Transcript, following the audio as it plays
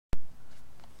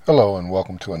Hello and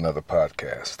welcome to another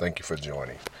podcast. Thank you for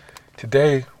joining.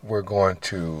 Today we're going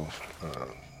to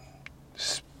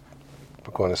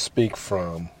speak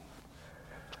from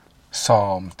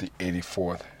Psalms, the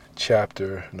 84th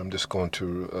chapter, and I'm just going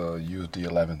to use the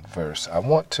 11th verse. I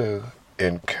want to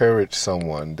encourage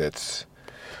someone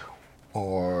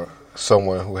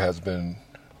someone who has been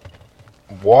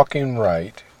walking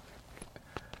right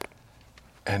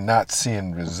and not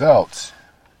seeing results.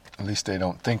 At least they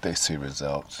don't think they see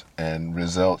results, and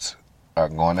results are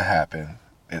going to happen.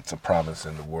 It's a promise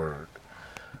in the Word.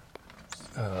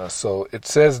 So it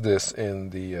says this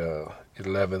in the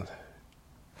 11th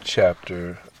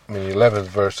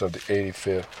verse of the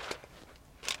 85th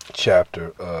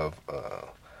chapter of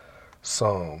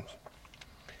Psalms.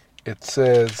 It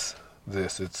says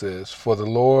this, "For the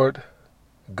Lord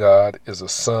God is a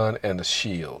sun and a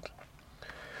shield.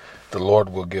 The Lord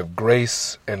will give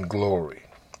grace and glory.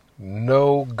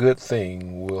 No good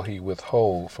thing will he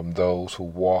withhold from those who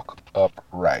walk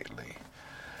uprightly."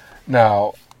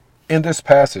 Now, in this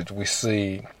passage, we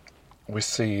see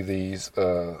these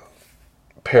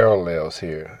parallels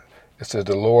here. It says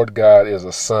the Lord God is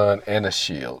a sun and a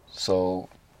shield. So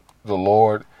the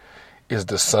Lord is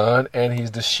the sun and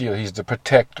he's the shield. He's the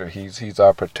protector. He's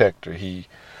our protector. He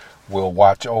will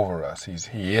watch over us.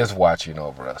 He is watching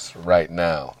over us right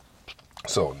now.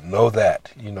 So know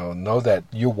that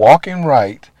you're walking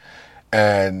right,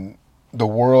 and the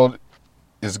world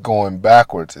is going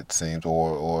backwards, it seems,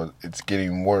 or it's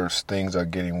getting worse. Things are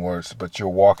getting worse, but you're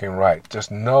walking right. Just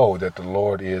know that the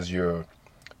Lord is your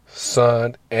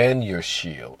sun and your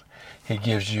shield. He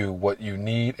gives you what you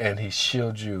need, and he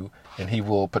shields you, and he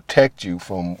will protect you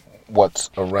from what's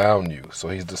around you. So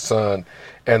he's the sun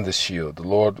and the shield. The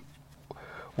Lord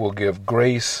will give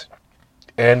grace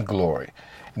and glory.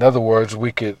 In other words,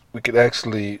 we could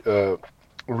actually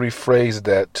rephrase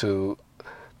that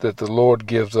that the Lord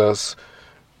gives us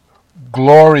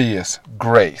glorious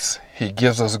grace. He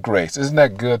gives us grace. Isn't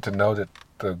that good to know that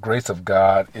the grace of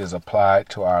God is applied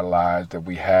to our lives, that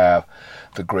we have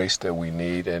the grace that we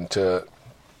need? And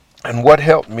what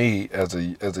helped me as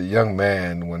a young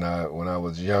man when I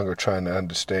was younger, trying to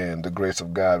understand the grace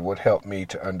of God, what helped me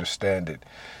to understand it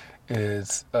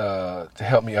is to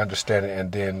help me understand it,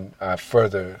 and then I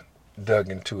further dug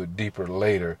into it deeper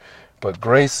later. But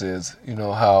grace is,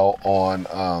 how on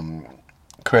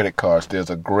credit cards there's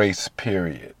a grace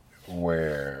period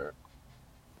where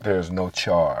there's no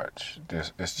charge.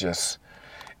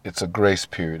 It's a grace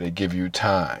period. They give you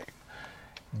time.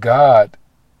 God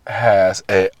has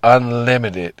an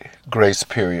unlimited grace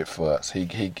period for us.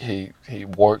 He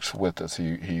works with us.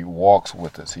 He walks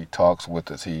with us. He talks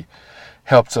with us. He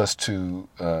helps us to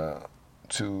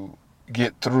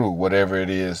get through whatever it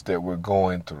is that we're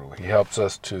going through. He helps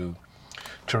us to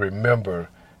remember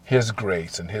his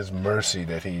grace and his mercy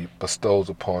that he bestows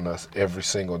upon us every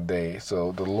single day.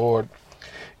 So the Lord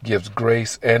gives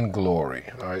grace and glory.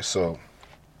 All right, so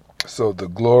the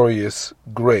glorious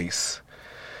grace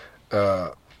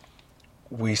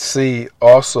we see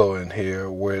also in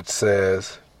here where it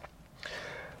says,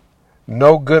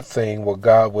 "No good thing will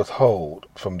God withhold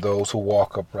from those who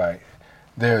walk upright."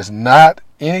 There's not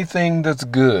anything that's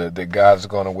good that God is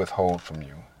going to withhold from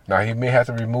you. Now, he may have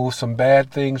to remove some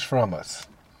bad things from us,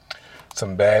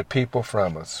 some bad people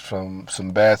from us, from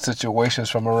some bad situations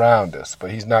from around us,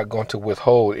 but he's not going to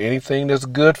withhold anything that's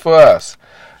good for us.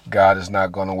 God is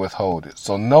not going to withhold it.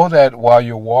 So know that while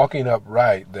you're walking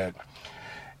upright, that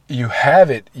you have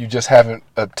it, you just haven't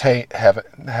attained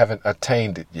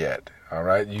it yet. All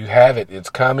right, you have it. It's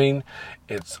coming.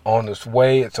 It's on its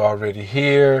way. It's already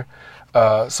here.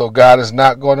 So God is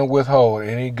not going to withhold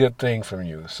any good thing from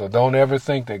you. So don't ever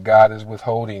think that God is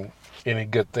withholding any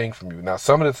good thing from you. Now,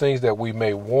 some of the things that we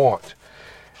may want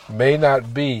may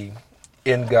not be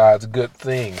in God's good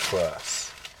thing for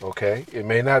us. Okay? It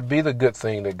may not be the good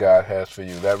thing that God has for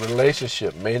you. That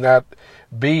relationship may not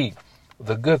be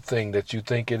the good thing that you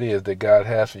think it is that God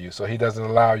has for you. So he doesn't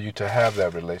allow you to have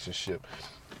that relationship.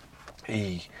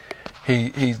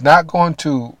 He's not going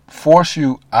to force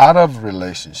you out of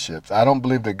relationships. I don't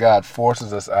believe that God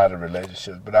forces us out of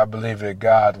relationships, but I believe that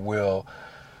God will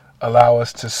allow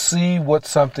us to see what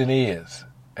something is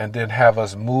and then have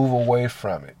us move away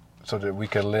from it so that we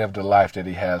can live the life that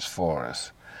he has for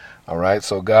us. All right?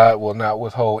 So God will not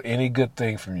withhold any good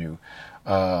thing from you,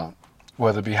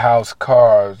 whether it be house,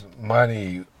 cars,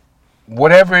 money,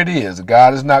 whatever it is.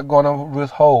 God is not going to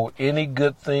withhold any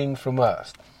good thing from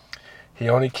us. He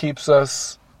only keeps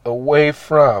us away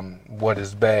from what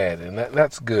is bad, and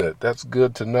that's good. That's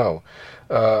good to know,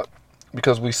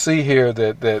 because we see here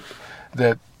that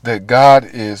that God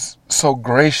is so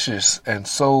gracious and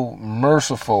so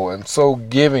merciful and so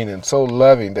giving and so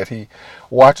loving that he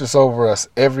watches over us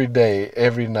every day,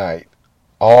 every night,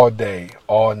 all day,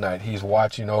 all night. He's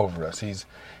watching over us. He's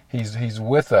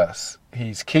with us.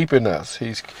 He's keeping us.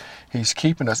 He's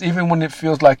keeping us. Even when it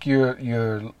feels like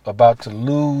you're about to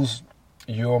lose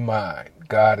your mind,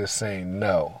 God is saying,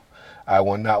 no, I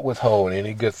will not withhold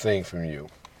any good thing from you.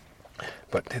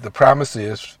 But the promise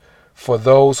is for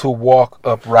those who walk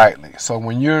uprightly. So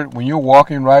when you're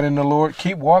walking right in the Lord,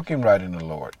 keep walking right in the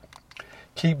Lord.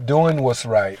 Keep doing what's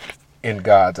right in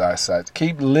God's eyesight.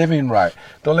 Keep living right.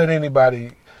 Don't let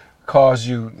anybody cause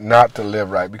you not to live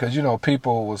right. Because,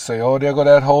 people will say, oh, there go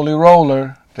that holy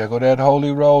roller. There go that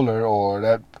holy roller, or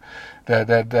that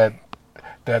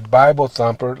Bible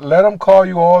thumper. Let them call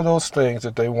you all those things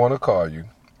that they want to call you.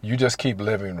 You just keep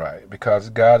living right, because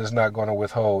God is not going to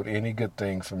withhold any good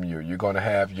thing from you. You're going to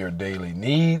have your daily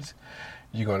needs.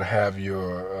 You're going to have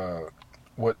your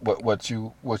what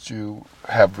you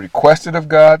have requested of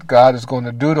God. God is going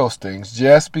to do those things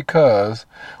just because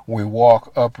we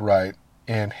walk upright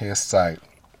in His sight.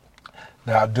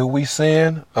 Now, do we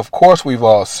sin? Of course we've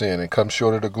all sinned and come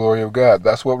short of the glory of God.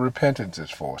 That's what repentance is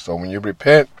for. So when you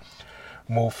repent,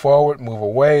 move forward, move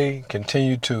away,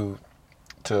 continue to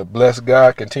bless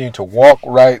God, continue to walk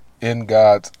right in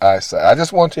God's eyesight. I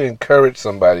just want to encourage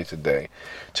somebody today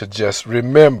to just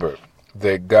remember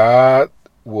that God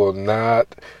will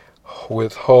not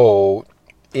withhold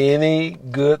any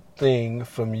good thing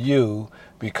from you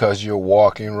because you're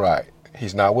walking right.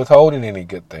 He's not withholding any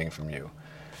good thing from you.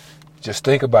 Just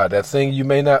think about it. That thing you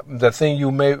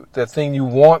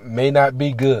want may not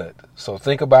be good. So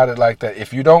think about it like that.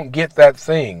 If you don't get that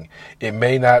thing, it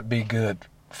may not be good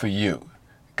for you.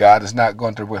 God is not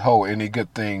going to withhold any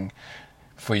good thing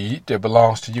for you that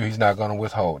belongs to you. He's not going to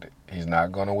withhold it. He's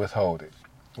not going to withhold it.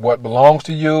 What belongs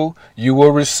to you, you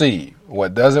will receive.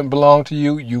 What doesn't belong to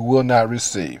you, you will not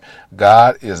receive.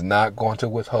 God is not going to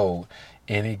withhold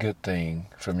any good thing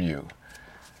from you.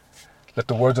 Let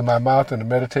the words of my mouth and the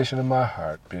meditation of my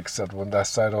heart be acceptable in thy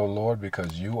sight, O Lord,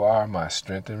 because you are my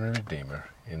strength and redeemer.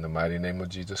 In the mighty name of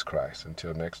Jesus Christ.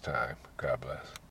 Until next time, God bless.